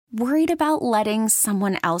Worried about letting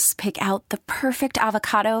someone else pick out the perfect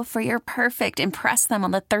avocado for your perfect impress them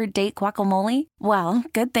on the third date guacamole? Well,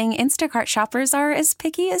 good thing Instacart shoppers are as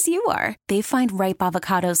picky as you are. They find ripe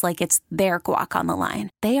avocados like it's their guac on the line.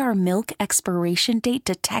 They are milk expiration date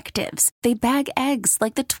detectives. They bag eggs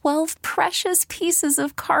like the 12 precious pieces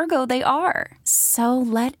of cargo they are. So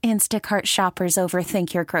let Instacart shoppers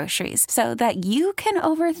overthink your groceries so that you can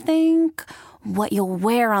overthink what you'll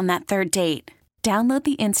wear on that third date. Download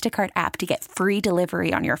the Instacart app to get free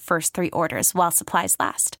delivery on your first 3 orders while supplies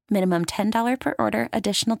last. Minimum $10 per order.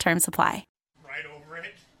 Additional terms apply. Right over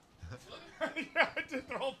it.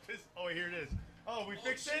 They're all pissed. Oh, here it is. Oh, we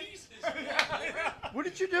fixed it? What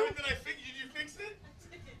did you do? Did you fix it?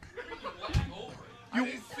 You, I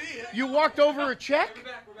didn't see it. You walked over a check?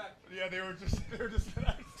 We're back. Yeah, they were just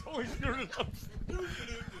I totally screwed it up.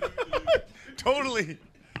 Totally.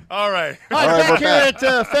 All right. Back here at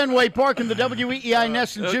Fenway Park in the WEEI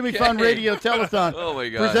Nest and Jimmy Fun Radio Telethon. Oh, my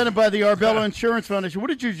God. Presented by the Arbella Insurance Foundation. What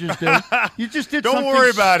did you just do? You just did something Don't worry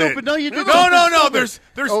about stupid. it. No, you did No. There's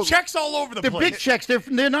checks all over the They're place. big checks. They're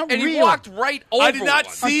not And real. he walked right over I did not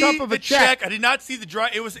one. see On top of the a check. I did not see the dry.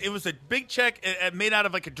 It was a big check made out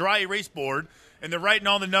of like a dry erase board, and they're writing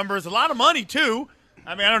all the numbers. A lot of money too.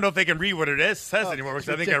 I mean, I don't know if they can read what it says anymore because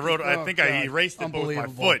I think I erased it with my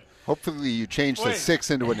foot. Hopefully you changed the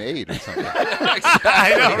 6 into an 8 or something.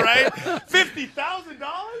 I know, right?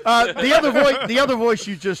 $50,000. The other voice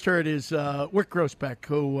you just heard is Wyc Grousbeck,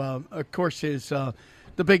 who, of course, is the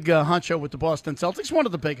big honcho with the Boston Celtics. One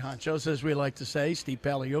of the big honchos, as we like to say. Steve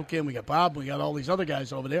Paliokin, we got Bob, we got all these other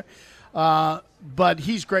guys over there. But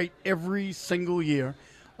he's great every single year.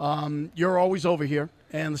 You're always over here.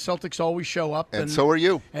 And the Celtics always show up, and so are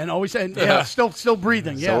you. And always, still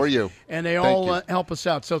breathing. Yes. So are you. And they all help us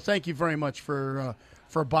out. So thank you very much for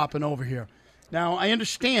bopping over here. Now I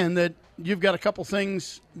understand that you've got a couple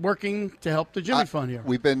things working to help the Jimmy Fund here.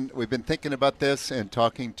 We've been thinking about this and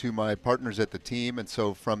talking to my partners at the team, and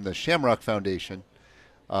so from the Shamrock Foundation,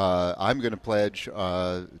 I'm going to pledge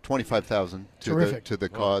 $25,000 to the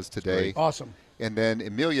cause today. Awesome. And then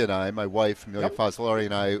Amelia and I, my wife, Amelia Fasolari,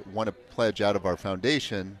 and I want to pledge out of our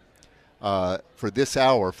foundation for this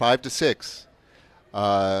hour, 5 to 6.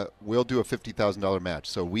 We'll do a $50,000 match.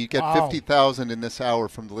 So we get $50,000 in this hour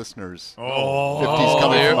from the listeners. 50's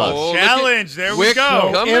coming from us. Challenge. There we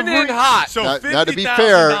go. Coming in hot. So now to be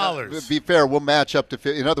fair, we'll match up to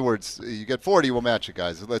 50. In other words, you get 40, we'll match it,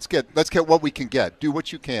 guys. Let's get what we can get. Do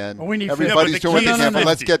what you can. Well, we need Everybody's 50. doing what they can, but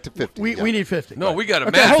let's get to 50. We need 50. No, we got to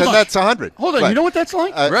Okay, match. hold Then on. that's 100. Hold on. Right. You know what that's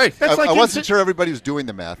like? Right. That's like I wasn't sure everybody was doing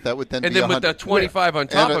the math. That would then And be then with 100. the 25 on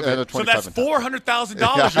top of it. So that's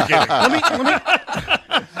 $400,000 you're getting.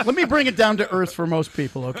 Let me bring it down to earth for most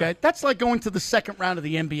people, okay? That's like going to the second round of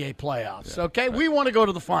the NBA playoffs, okay? We want to go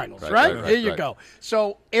to the finals, right? Here you go.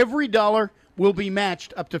 So every dollar will be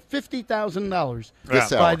matched up to $50,000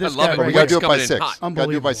 This by hour. this I love guy it. right We got to here. do it by Coming in 6. hot. Got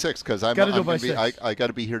to do it by 6 because I got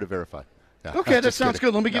to be here to verify. Yeah, Okay, that just sounds kidding.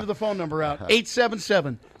 good. Let me give you the phone number out.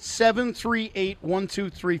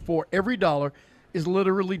 877-738-1234. Every dollar is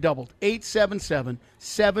literally doubled.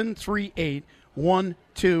 877-738-1234.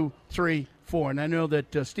 And I know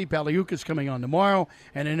that Steve Paliuca is coming on tomorrow,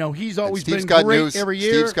 and I know he's always been great every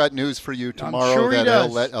year. Steve's got news for you tomorrow sure he that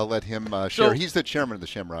does. I'll let him share. He's the chairman of the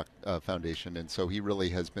Shamrock Foundation, and so he really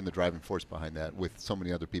has been the driving force behind that with so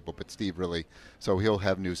many other people. But Steve really, so he'll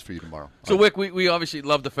have news for you tomorrow. So, Wyc, we obviously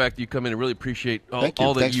love the fact that you come in and really appreciate all that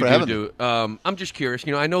Thanks you for having do. I'm just curious.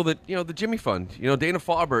 I know that the Jimmy Fund. Dana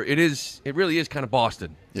Farber. It really is kind of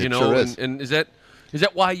Boston. It sure is. And is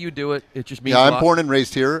that why you do it? It just means I'm born and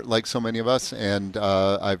raised here, like so many of us, and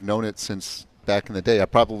I've known it since back in the day. I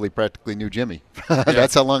probably practically knew Jimmy.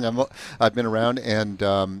 That's how long I've been around, and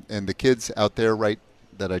the kids out there, right,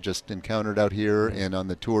 that I just encountered out here, and on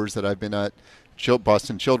the tours that I've been at,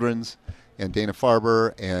 Boston Children's, and Dana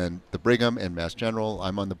Farber, and the Brigham and Mass General.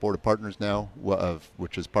 I'm on the board of partners now,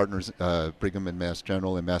 which is partners Brigham and Mass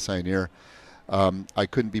General and Mass Ioneer. I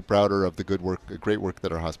couldn't be prouder of the great work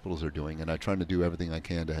that our hospitals are doing, and I'm trying to do everything I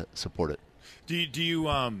can to support it. Do you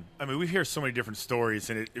I mean, we hear so many different stories,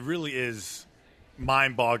 and it really is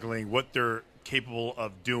mind-boggling what they're capable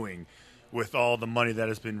of doing with all the money that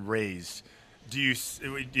has been raised. Do you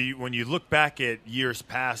when you look back at years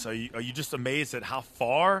past, are you just amazed at how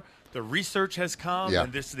far the research has come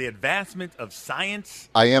and the advancement of science?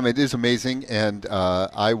 I am. It is amazing. And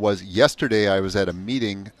yesterday I was at a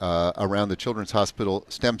meeting around the Children's Hospital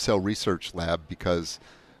Stem Cell Research Lab because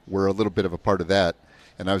we're a little bit of a part of that.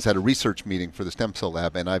 and I was at a research meeting for the stem cell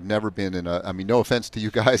lab, and I've never been in a. I mean, no offense to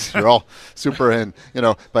you guys, you're all super, and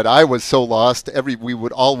but I was so lost. We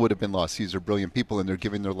would have been lost. These are brilliant people, and they're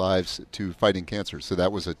giving their lives to fighting cancer. So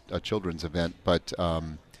that was a children's event, but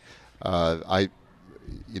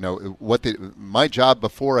my job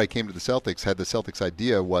before I came to the Celtics, had the Celtics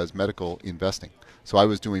idea, was medical investing. So I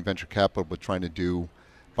was doing venture capital, but trying to do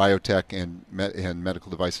biotech and medical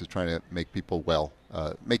devices, trying to make people well,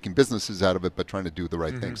 making businesses out of it, but trying to do the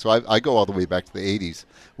right thing. So I go all the way back to the 80s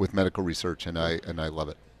with medical research, and I love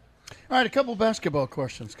it. All right, a couple basketball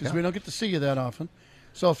questions, because we don't get to see you that often.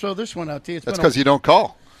 So I'll throw this one out to you. That's because you don't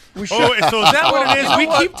call. So is that what it is? We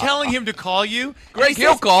keep telling him to call you. Greg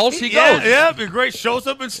Hill calls. He goes. Yeah, Greg shows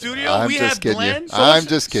up in studio. I'm just kidding you. I'm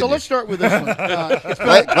just kidding. So let's start with this one.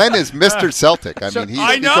 Glenn is Mr. Celtic. I mean,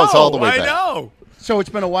 he goes all the way back. I know. So it's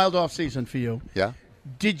been a wild off season for you. Yeah.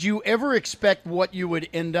 Did you ever expect what you would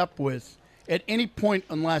end up with at any point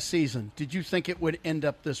in last season? Did you think it would end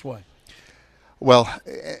up this way? Well,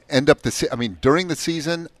 during the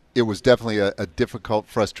season, it was definitely a difficult,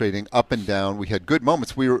 frustrating, up and down. We had good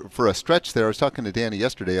moments. We were, for a stretch there, I was talking to Danny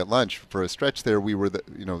yesterday at lunch. For a stretch there, we were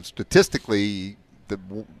statistically the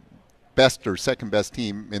best or second best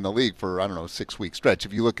team in the league for 6-week stretch.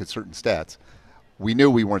 If you look at certain stats, we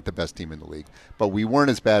knew we weren't the best team in the league, but we weren't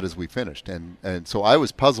as bad as we finished. And so I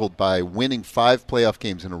was puzzled by winning 5 playoff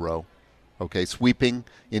games in a row. Okay, sweeping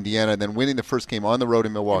Indiana, and then winning the first game on the road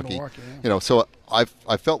in Milwaukee. So I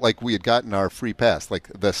felt like we had gotten our free pass. Like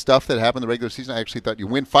the stuff that happened in the regular season, I actually thought you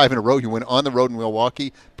win 5 in a row, you win on the road in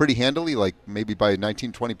Milwaukee pretty handily, like maybe by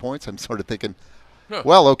 19, 20 points. I'm sort of thinking,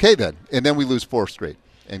 well, okay then. And then we lose 4 straight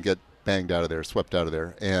and get banged out of there, swept out of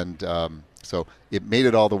there. And so it made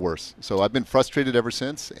it all the worse. So I've been frustrated ever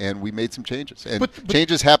since, and we made some changes. And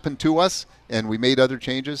changes happened to us, and we made other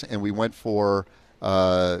changes, and we went for – we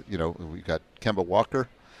got Kemba Walker,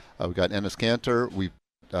 we got Enes Kanter, we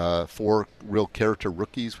 4 real character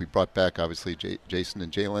rookies. We brought back obviously Jason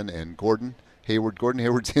and Jalen and Gordon Hayward. Gordon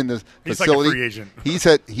Hayward's in the facility. Like a free agent. He's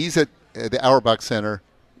at the Auerbach Center,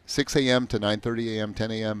 6 a.m. to 9:30 a.m.,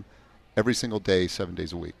 10 a.m. every single day, 7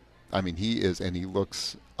 days a week. I mean, he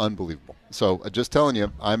looks unbelievable. So just telling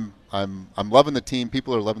you, I'm loving the team.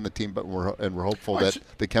 People are loving the team, but we're hopeful that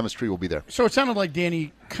the chemistry will be there. So it sounded like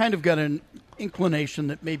Danny kind of got an inclination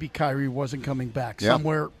that maybe Kyrie wasn't coming back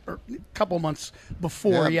somewhere a couple months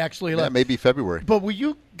before he actually left. Yeah, maybe February. But were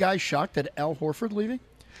you guys shocked at Al Horford leaving?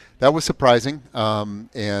 That was surprising,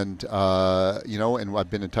 and I've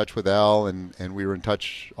been in touch with Al, and we were in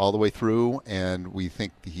touch all the way through, and we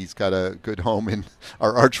think he's got a good home in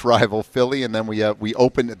our arch rival Philly, and then we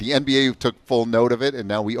opened. The NBA took full note of it, and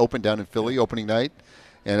now we opened down in Philly opening night,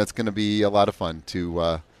 and it's going to be a lot of fun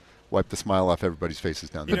to wipe the smile off everybody's faces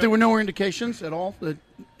down there. But there were no indications at all that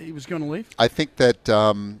he was going to leave? I think that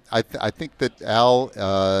I think that Al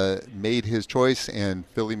made his choice, and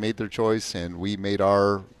Philly made their choice, and we made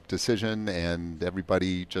our decision, and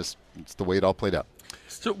everybody it's the way it all played out.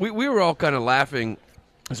 So we were all kind of laughing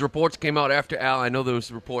as reports came out after Al. I know there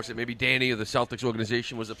was reports that maybe Danny or the Celtics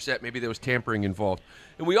organization was upset. Maybe there was tampering involved.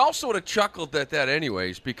 And we all sort of chuckled at that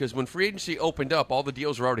anyways, because when free agency opened up, all the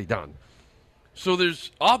deals were already done. So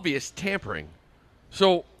there's obvious tampering.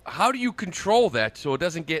 So how do you control that so it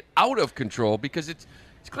doesn't get out of control? Because it's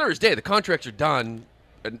clear as day. The contracts are done,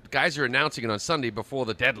 and guys are announcing it on Sunday before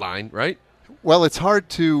the deadline, right? Well, it's hard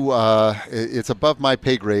to it's above my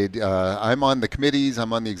pay grade. I'm on the committees.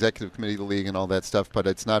 I'm on the executive committee of the league and all that stuff, but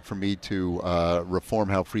it's not for me to reform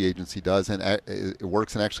how free agency does. And it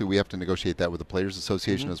works, and actually we have to negotiate that with the Players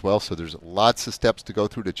Association as well. So there's lots of steps to go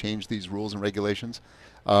through to change these rules and regulations.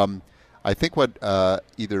 I think what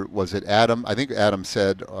either was it Adam? I think Adam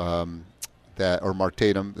said that, or Mark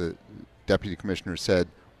Tatum, the deputy commissioner, said,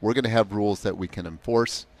 we're going to have rules that we can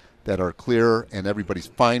enforce, that are clear and everybody's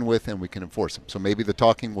fine with, and we can enforce them. So maybe the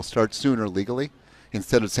talking will start sooner legally,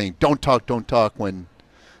 instead of saying don't talk when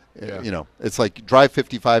it's like drive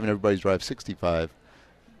 55 and everybody drives 65.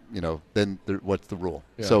 Then what's the rule?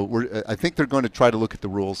 Yeah. So I think they're going to try to look at the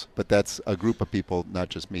rules, but that's a group of people, not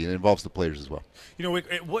just me. It involves the players as well.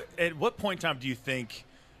 At what point in time do you think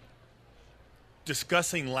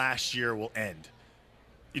discussing last year will end?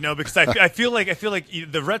 Because I feel like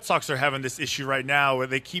the Red Sox are having this issue right now where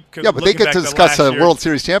they keep but they get to discuss a World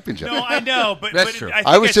Series championship. No, I know, but that's true.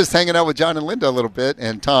 I was just hanging out with John and Linda a little bit,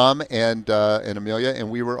 and Tom and Amelia, and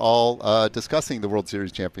we were all discussing the World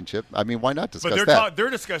Series championship. I mean, why not discuss that? They're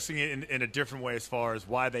discussing it in a different way as far as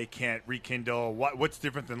why they can't rekindle. What's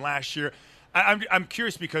different than last year? I'm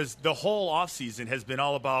curious because the whole offseason has been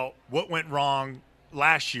all about what went wrong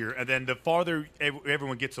last year, and then the farther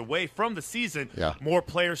everyone gets away from the season, more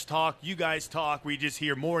players talk, you guys talk, we just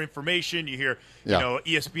hear more information, you hear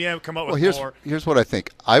ESPN come up with more. Here's what I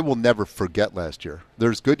think. I will never forget last year.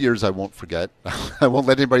 There's good years I won't forget. I won't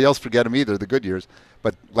let anybody else forget them either, the good years.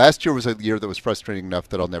 But last year was a year that was frustrating enough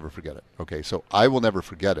that I'll never forget it. Okay, so I will never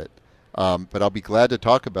forget it. But I'll be glad to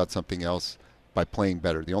talk about something else by playing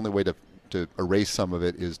better. The only way to erase some of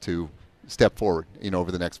it is to step forward,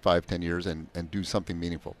 over the next 5-10 years and do something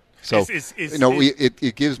meaningful. So,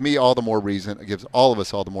 it gives me all the more reason, it gives all of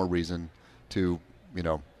us all the more reason to,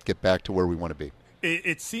 get back to where we want to be.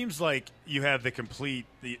 It seems like you have the complete,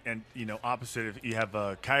 opposite. You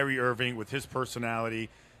have Kyrie Irving with his personality,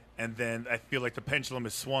 and then I feel like the pendulum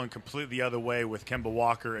has swung completely the other way with Kemba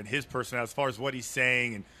Walker and his personality as far as what he's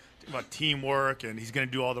saying and about teamwork, and he's going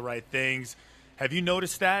to do all the right things. Have you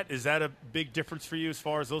noticed that? Is that a big difference for you as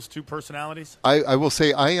far as those two personalities? I will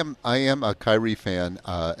say I am a Kyrie fan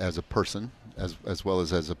as a person as well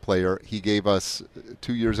as a player. He gave us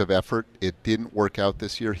 2 years of effort. It didn't work out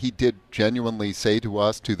this year. He did genuinely say to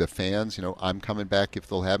us, to the fans, I'm coming back if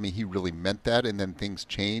they'll have me. He really meant that, and then things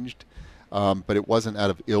changed. But it wasn't out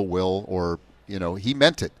of ill will or, he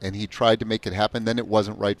meant it, and he tried to make it happen. Then it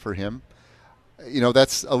wasn't right for him.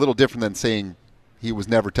 That's a little different than saying he was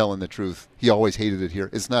never telling the truth. He always hated it here.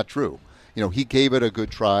 It's not true. He gave it a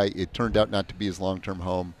good try. It turned out not to be his long-term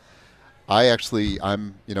home.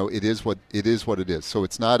 It is what it is. So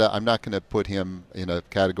it's not. I'm not going to put him in a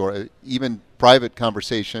category. Even private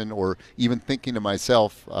conversation, or even thinking to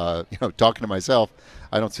myself, talking to myself,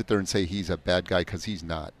 I don't sit there and say he's a bad guy, because he's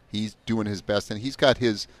not. He's doing his best, and he's got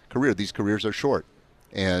his career. These careers are short,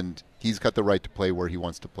 and he's got the right to play where he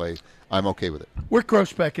wants to play. I'm okay with it. Wyc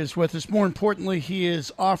Grousbeck is with us. More importantly, he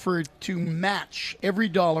is offered to match every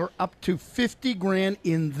dollar up to $50,000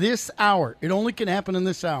 in this hour. It only can happen in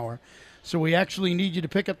this hour. So we actually need you to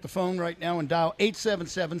pick up the phone right now and dial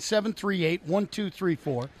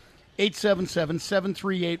 877-738-1234,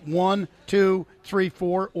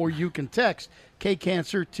 877-738-1234, or you can text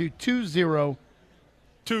K-Cancer to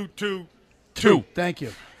 20222. Thank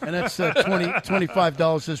you. And that's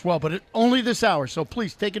 $25 as well. But only this hour, so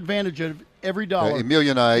please take advantage of every dollar.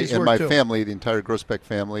 Amelia and I and my family, the entire Grousbeck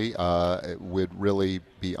family, would really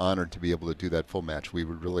be honored to be able to do that full match.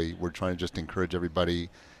 We're trying to just encourage everybody.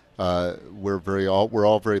 We're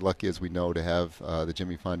all very lucky, as we know, to have the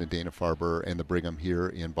Jimmy Fund and Dana-Farber and the Brigham here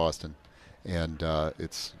in Boston. And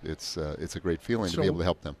it's a great feeling to be able to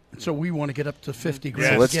help them. So we want to get up to $50,000.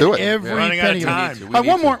 So let's do it. Every penny of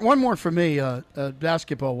it. One more for me,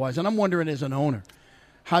 basketball wise, and I'm wondering as an owner,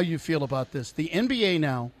 how you feel about this. The NBA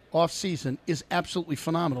now off season is absolutely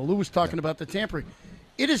phenomenal. Lou was talking about the tampering.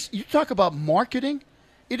 It is. You talk about marketing.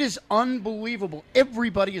 It is unbelievable.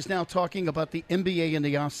 Everybody is now talking about the NBA in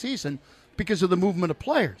the off season because of the movement of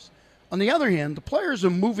players. On the other hand, the players are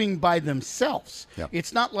moving by themselves. Yep.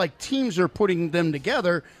 It's not like teams are putting them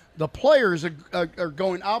together. The players are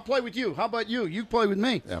going, I'll play with you. How about you? You play with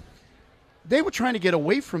me. Yep. They were trying to get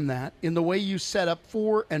away from that in the way you set up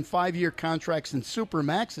 4- and 5-year contracts and super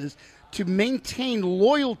maxes to maintain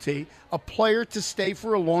loyalty, a player to stay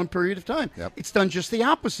for a long period of time. Yep. It's done just the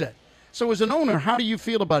opposite. So as an owner, how do you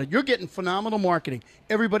feel about it? You're getting phenomenal marketing.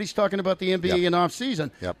 Everybody's talking about the NBA in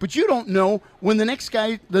off-season. Yep. But you don't know when the next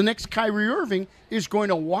Kyrie Irving is going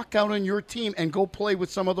to walk out on your team and go play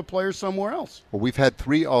with some other player somewhere else. Well, we've had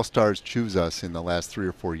 3 All-Stars choose us in the last 3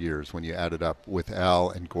 or 4 years when you add it up, with Al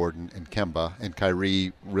and Gordon and Kemba. And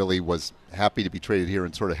Kyrie really was happy to be traded here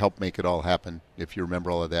and sort of help make it all happen, if you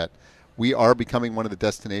remember all of that. We are becoming one of the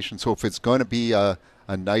destinations. So if it's going to be a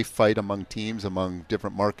knife fight among teams, among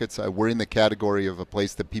different markets, we're in the category of a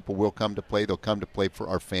place that people will come to play. They'll come to play for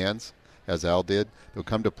our fans, as Al did. They'll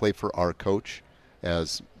come to play for our coach,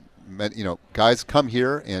 as guys come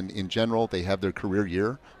here, and in general, they have their career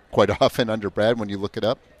year quite often under Brad when you look it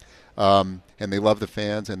up. And they love the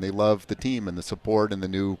fans, and they love the team and the support and the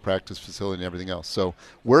new practice facility and everything else. So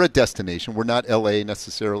we're a destination. We're not L.A.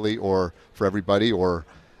 necessarily, or for everybody, or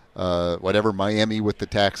whatever, Miami with the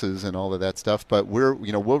taxes and all of that stuff. But we're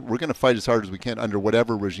going to fight as hard as we can under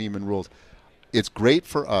whatever regime and rules. It's great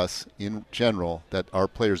for us in general that our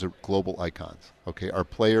players are global icons. Okay, our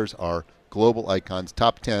players are global icons,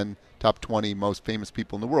 top 10, top 20 most famous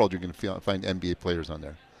people in the world. You're going to find NBA players on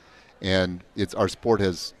there. And our sport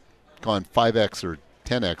has gone 5x or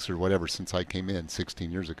 10x or whatever since I came in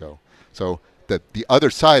 16 years ago. So the other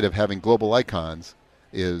side of having global icons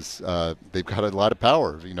is they've got a lot of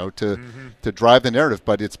power, to drive the narrative.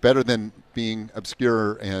 But it's better than being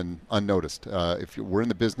obscure and unnoticed. We're in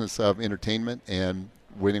the business of entertainment and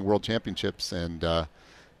winning world championships, and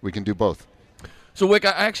we can do both. So, Wyc,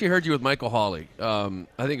 I actually heard you with Michael Hawley. I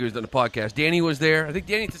think it was on the podcast. Danny was there. I think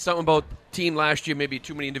Danny said something about team last year, maybe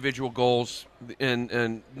too many individual goals.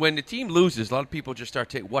 And when the team loses, a lot of people just start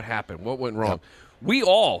taking, what happened? What went wrong? Yep. We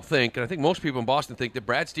all think, and I think most people in Boston think, that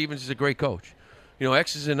Brad Stevens is a great coach.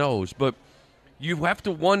 X's and O's. But you have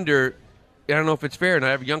to wonder, I don't know if it's fair, and I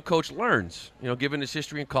have a young coach learns, given his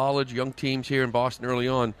history in college, young teams here in Boston early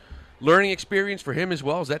on. Learning experience for him as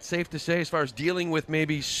well. Is that safe to say as far as dealing with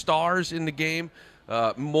maybe stars in the game,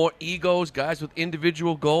 more egos, guys with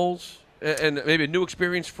individual goals, and maybe a new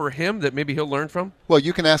experience for him that maybe he'll learn from? Well,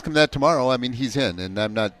 you can ask him that tomorrow. I mean, he's in, and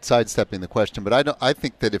I'm not sidestepping the question. But I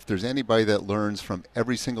think that if there's anybody that learns from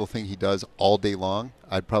every single thing he does all day long,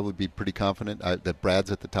 I'd probably be pretty confident that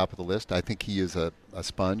Brad's at the top of the list. I think he is a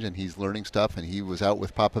sponge, and he's learning stuff. And he was out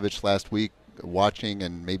with Popovich last week, watching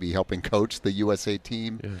and maybe helping coach the USA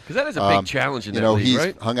team. Because that is a big challenge in that league, he's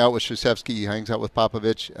right? hung out with Krzyzewski. He hangs out with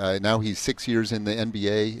Popovich. Now he's 6 years in the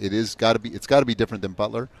NBA. It's got to be different than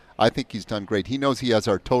Butler. I think he's done great. He knows he has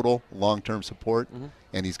our total long-term support,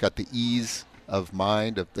 and he's got the ease of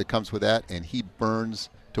mind that comes with that, and he burns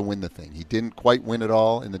to win the thing. He didn't quite win it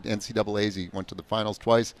all in the NCAAs. He went to the finals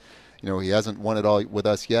twice. He hasn't won it all with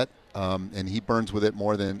us yet, and he burns with it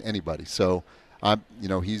more than anybody. So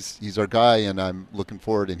he's our guy, and I'm looking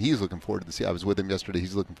forward, and he's looking forward to the season. I was with him yesterday.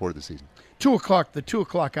 He's looking forward to the season. 2:00, the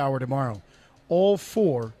 2:00 hour tomorrow. All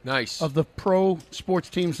four of the pro sports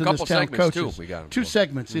teams in this town coaches. We got them. Two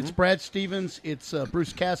segments. It's Brad Stevens, it's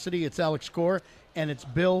Bruce Cassidy, it's Alex Gore, and it's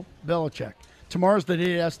Bill Belichick. Tomorrow's the day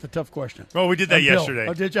to ask the tough question. Oh, we did that yesterday.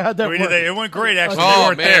 Oh, did you? How'd that work? It went great, actually. You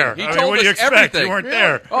weren't there. He told what do you us expect? everything. You weren't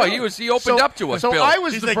there. Oh, he opened up to us, so Bill. I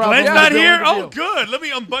was He's the like, problem. Glenn's not here? Oh, good. Let me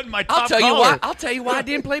unbutton my top collar. I'll tell you why I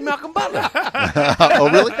didn't play Malcolm Butler. Oh,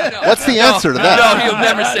 really? What's the answer to that? No, he'll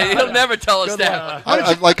never say. He'll never tell us that.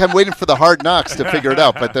 I'm waiting for the hard knocks to figure it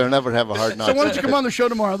out, but they'll never have a hard knocks. So why don't you come on the show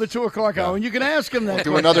tomorrow, the 2:00 hour, and you can ask him that.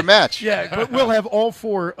 Do another match. Yeah, but we'll have all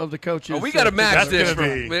four of the coaches. Oh, we got to match this.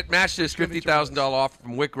 Be... Match this $50,000 offer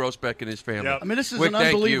from Wyc Grousbeck and his family. Yep. I mean, this is Wyc, an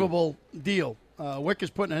unbelievable deal. Wyc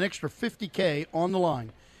is putting an extra $50K on the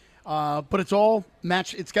line, but it's all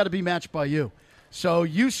match. It's got to be matched by you. So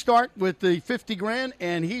you start with the $50,000,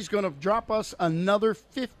 and he's going to drop us another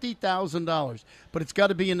 $50,000. But it's got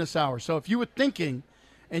to be in this hour. So if you were thinking,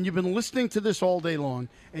 and you've been listening to this all day long,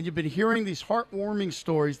 and you've been hearing these heartwarming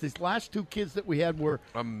stories, these last two kids that we had were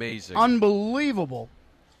amazing, unbelievable.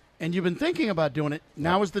 And you've been thinking about doing it,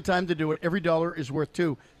 now is the time to do it. Every dollar is worth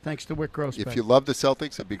two, thanks to Wyc Grousbeck. If you love the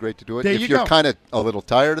Celtics, it'd be great to do it. There if you you're go. kind of a little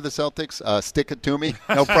tired of the Celtics, stick it to me.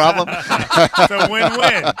 No problem. It's a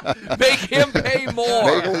win-win. Make him pay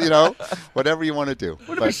more. Whatever you want to do.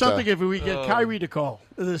 Wouldn't it be something if we get Kyrie to call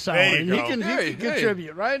this hour? There And you he go. can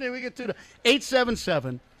contribute, right? And we get to the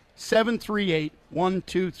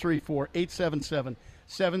 877-738-1234.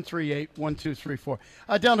 877-738-1234.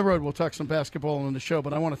 Down the road, we'll talk some basketball on the show,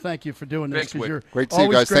 but I want to thank you for doing this. Thanks, Wyc. Great to see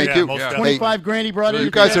you guys. Thank you. Yeah. 25 grand he brought in.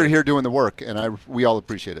 You guys are here doing the work, and we all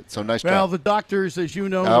appreciate it. So nice Well, job. the doctors, as you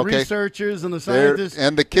know, the researchers and the scientists.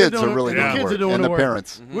 And the kids are really doing doing the the work. kids are doing And the the work.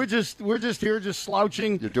 parents. We're just here just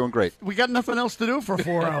slouching. You're doing great. We got nothing else to do for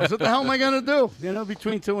 4 hours. What the hell am I going to do?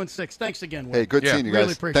 Between 2 and 6. Thanks again, Wyc. Hey, good seeing you guys.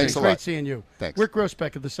 Really appreciate Thanks it. a lot. Great seeing you. Thanks. Wyc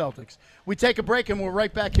Grousbeck of the Celtics. We take a break, and we're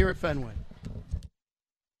right back here at Fenway.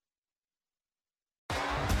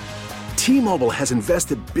 T-Mobile has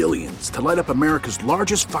invested billions to light up America's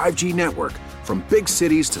largest 5G network, from big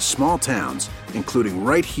cities to small towns, including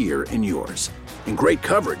right here in yours. And great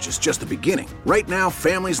coverage is just the beginning. Right now,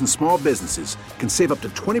 families and small businesses can save up to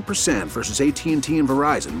 20% versus AT&T and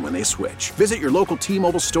Verizon when they switch. Visit your local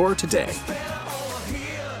T-Mobile store today.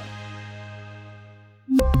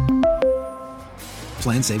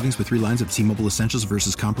 Plan savings with 3 lines of T-Mobile Essentials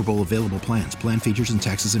versus comparable available plans. Plan features and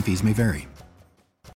taxes and fees may vary.